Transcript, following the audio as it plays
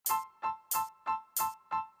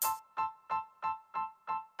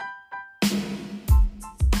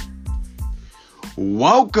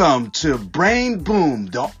Welcome to Brain Boom,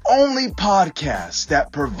 the only podcast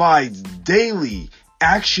that provides daily,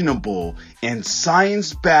 actionable, and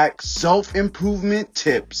science-backed self-improvement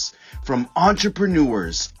tips from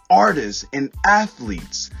entrepreneurs, artists, and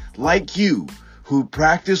athletes like you who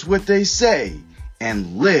practice what they say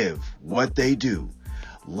and live what they do.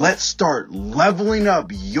 Let's start leveling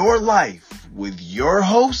up your life with your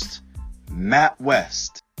host, Matt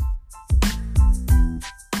West.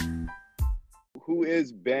 Who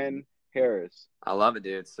is Ben Harris? I love it,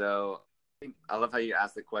 dude. So I love how you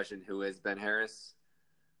asked the question, who is Ben Harris?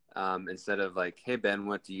 Instead of like, hey, Ben,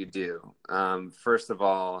 what do you do? First of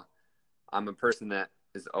all, I'm a person that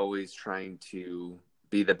is always trying to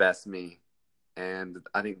be the best me. And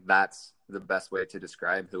I think that's the best way to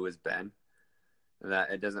describe who is Ben.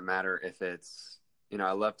 That it doesn't matter if it's,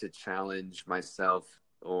 I love to challenge myself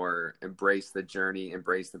or embrace the journey,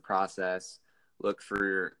 embrace the process, look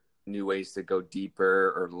for new ways to go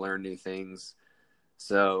deeper or learn new things.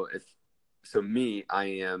 So me, I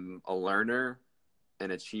am a learner,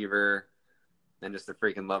 an achiever, and just a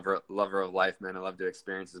freaking lover of life, man. I love to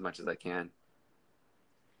experience as much as I can.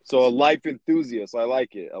 So a life enthusiast. I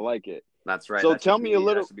like it. That's right. So tell me a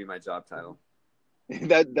little. That should be my job title.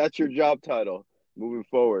 That's your job title moving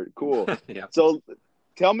forward. Cool. Yeah. So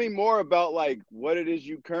tell me more about like what it is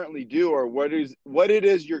you currently do, or what it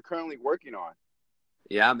is you're currently working on.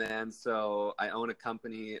 Yeah, man. So I own a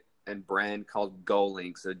company and brand called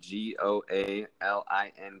GoalLink. So GoALink.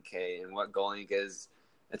 And what GoalLink is,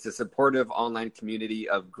 it's a supportive online community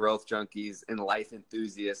of growth junkies and life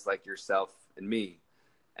enthusiasts like yourself and me.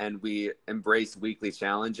 And we embrace weekly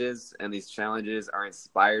challenges. And these challenges are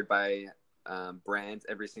inspired by brands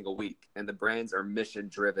every single week. And the brands are mission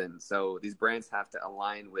driven. So these brands have to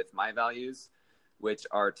align with my values, which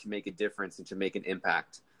are to make a difference and to make an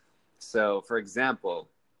impact. So, for example,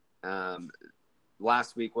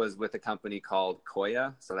 last week was with a company called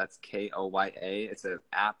Koya. So that's Koya. It's an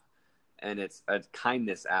app, and it's a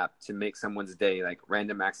kindness app to make someone's day, like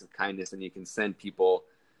random acts of kindness. And you can send people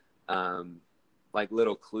like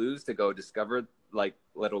little clues to go discover like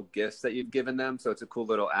little gifts that you've given them. So it's a cool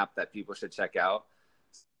little app that people should check out.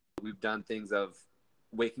 We've done things of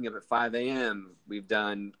waking up at 5 a.m. We've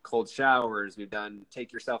done cold showers. We've done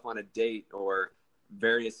take yourself on a date or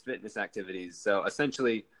various fitness activities. So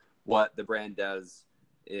essentially what the brand does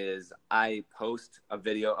is I post a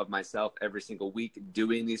video of myself every single week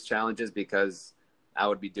doing these challenges because I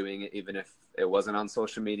would be doing it even if it wasn't on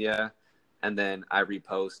social media. And then I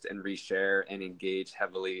repost and reshare and engage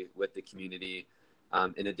heavily with the community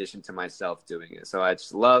in addition to myself doing it. So I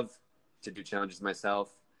just love to do challenges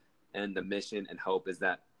myself. And the mission and hope is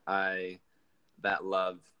that that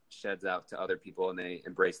love sheds out to other people and they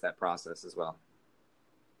embrace that process as well.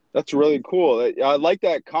 That's really cool. I like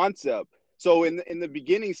that concept. So in the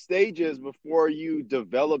beginning stages, before you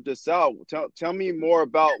developed this out, tell me more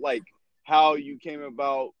about like how you came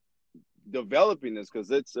about developing this,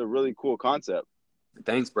 because it's a really cool concept.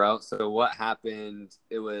 Thanks, bro. So what happened,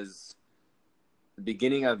 it was the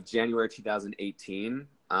beginning of January 2018,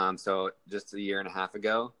 so just a year and a half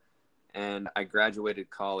ago, and I graduated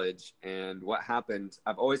college. And what happened,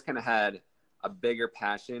 I've always kind of had a bigger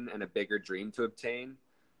passion and a bigger dream to obtain.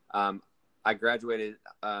 I graduated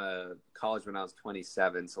college when I was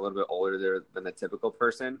 27, so a little bit older than the typical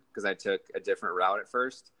person because I took a different route at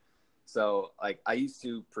first. So like I used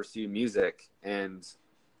to pursue music, and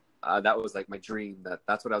that was like my dream.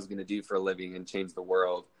 That's what I was going to do for a living and change the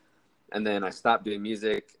world. And then I stopped doing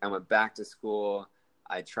music. I went back to school.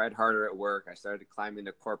 I tried harder at work. I started climbing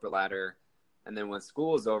the corporate ladder. And then when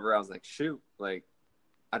school was over, I was like, shoot, like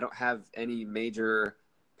I don't have any major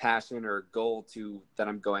passion or goal that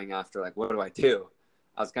I'm going after. Like, what do I do?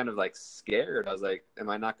 I was kind of like scared. I was like, am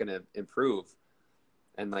I not going to improve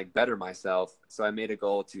and like better myself? So I made a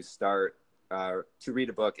goal to start to read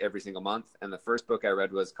a book every single month. And the first book I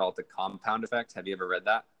read was called The Compound Effect. Have you ever read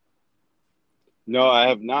that? No, I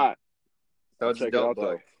have not. So it's a dope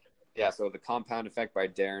book. Yeah. So The Compound Effect by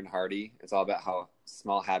Darren Hardy. It's all about how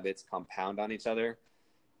small habits compound on each other.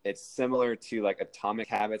 It's similar to like Atomic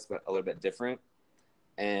Habits, but a little bit different.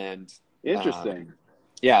 And interesting.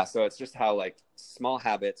 Yeah, so it's just how like small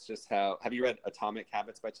habits, have you read Atomic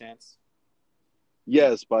Habits by chance?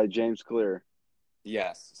 Yes, by James Clear.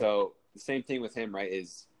 Yes. So the same thing with him, right,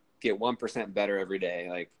 is get 1% better every day.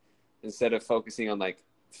 Like instead of focusing on like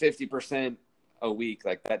 50% a week,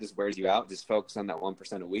 like that just wears you out. Just focus on that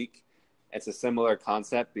 1% a week. It's a similar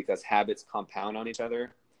concept because habits compound on each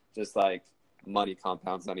other, just like money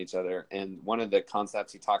compounds on each other. And one of the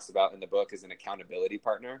concepts he talks about in the book is an accountability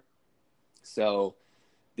partner. So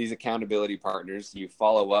these accountability partners, you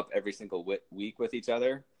follow up every single week with each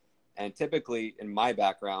other. And typically in my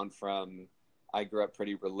background I grew up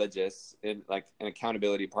pretty religious, and like an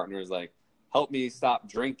accountability partner is like, help me stop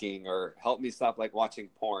drinking or help me stop like watching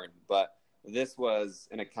porn. But this was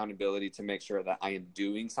an accountability to make sure that I am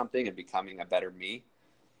doing something and becoming a better me.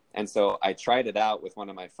 And so I tried it out with one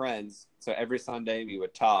of my friends. So every Sunday we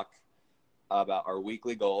would talk about our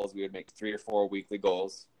weekly goals. We would make 3 or 4 weekly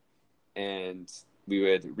goals, and we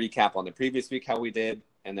would recap on the previous week how we did,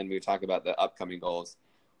 and then we would talk about the upcoming goals.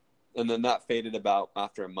 And then that faded about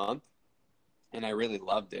after a month, and I really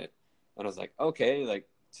loved it. And I was like, okay, like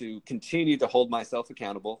to continue to hold myself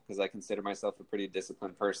accountable, because I consider myself a pretty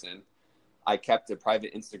disciplined person, I kept a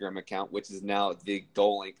private Instagram account, which is now the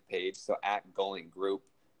GoalLink page. So at GoalLink Group,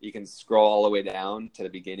 you can scroll all the way down to the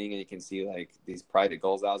beginning and you can see like these private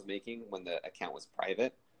goals I was making when the account was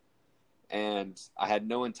private. And I had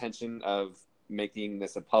no intention of making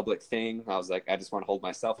this a public thing. I was like, I just want to hold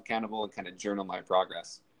myself accountable and kind of journal my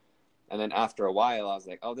progress. And then after a while, I was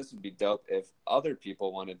like, oh, this would be dope if other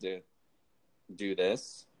people wanted to do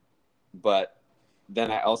this. But then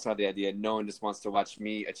I also had the idea, no one just wants to watch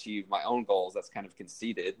me achieve my own goals. That's kind of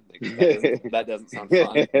conceited. Like, that doesn't sound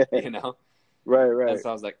fun, you know? Right. And so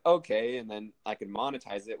I was like, okay. And then I could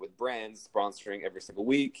monetize it with brands sponsoring every single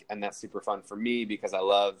week. And that's super fun for me because I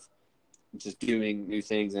love just doing new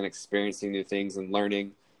things and experiencing new things and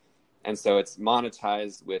learning. And so it's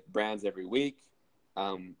monetized with brands every week,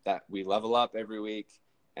 that we level up every week.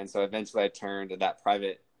 And so eventually I turned that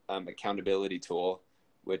private accountability tool,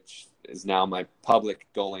 which is now my public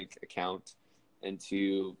GoalLink account,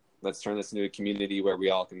 into let's turn this into a community where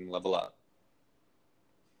we all can level up.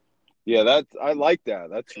 Yeah, I like that.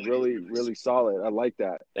 That's really, really solid. I like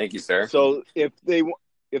that. Thank you, sir. So if they want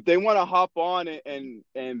to hop on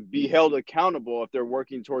and be held accountable, if they're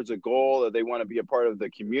working towards a goal or they want to be a part of the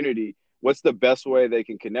community, what's the best way they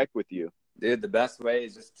can connect with you? Dude, the best way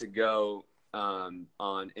is just to go on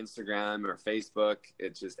Instagram or Facebook.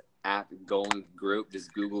 It's just at GoalLink Group.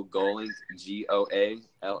 Just Google GoalLink,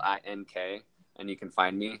 GoALINK, and you can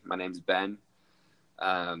find me. My name's Ben.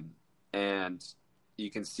 And you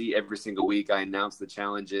can see every single week I announce the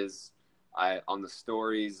challenges. On the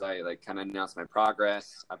stories, I like kind of announce my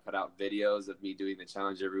progress. I put out videos of me doing the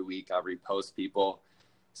challenge every week. I'll repost people.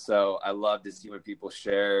 So I love to see when people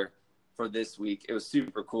share. For this week, it was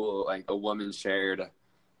super cool. Like a woman shared,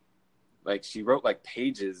 like she wrote like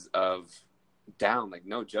pages of down, like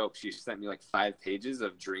no joke. She sent me like 5 pages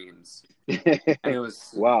of dreams. And it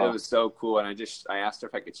was, wow. It was so cool. And I asked her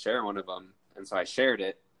if I could share one of them. And so I shared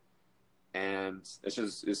it. And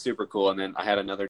it's super cool. And then I had another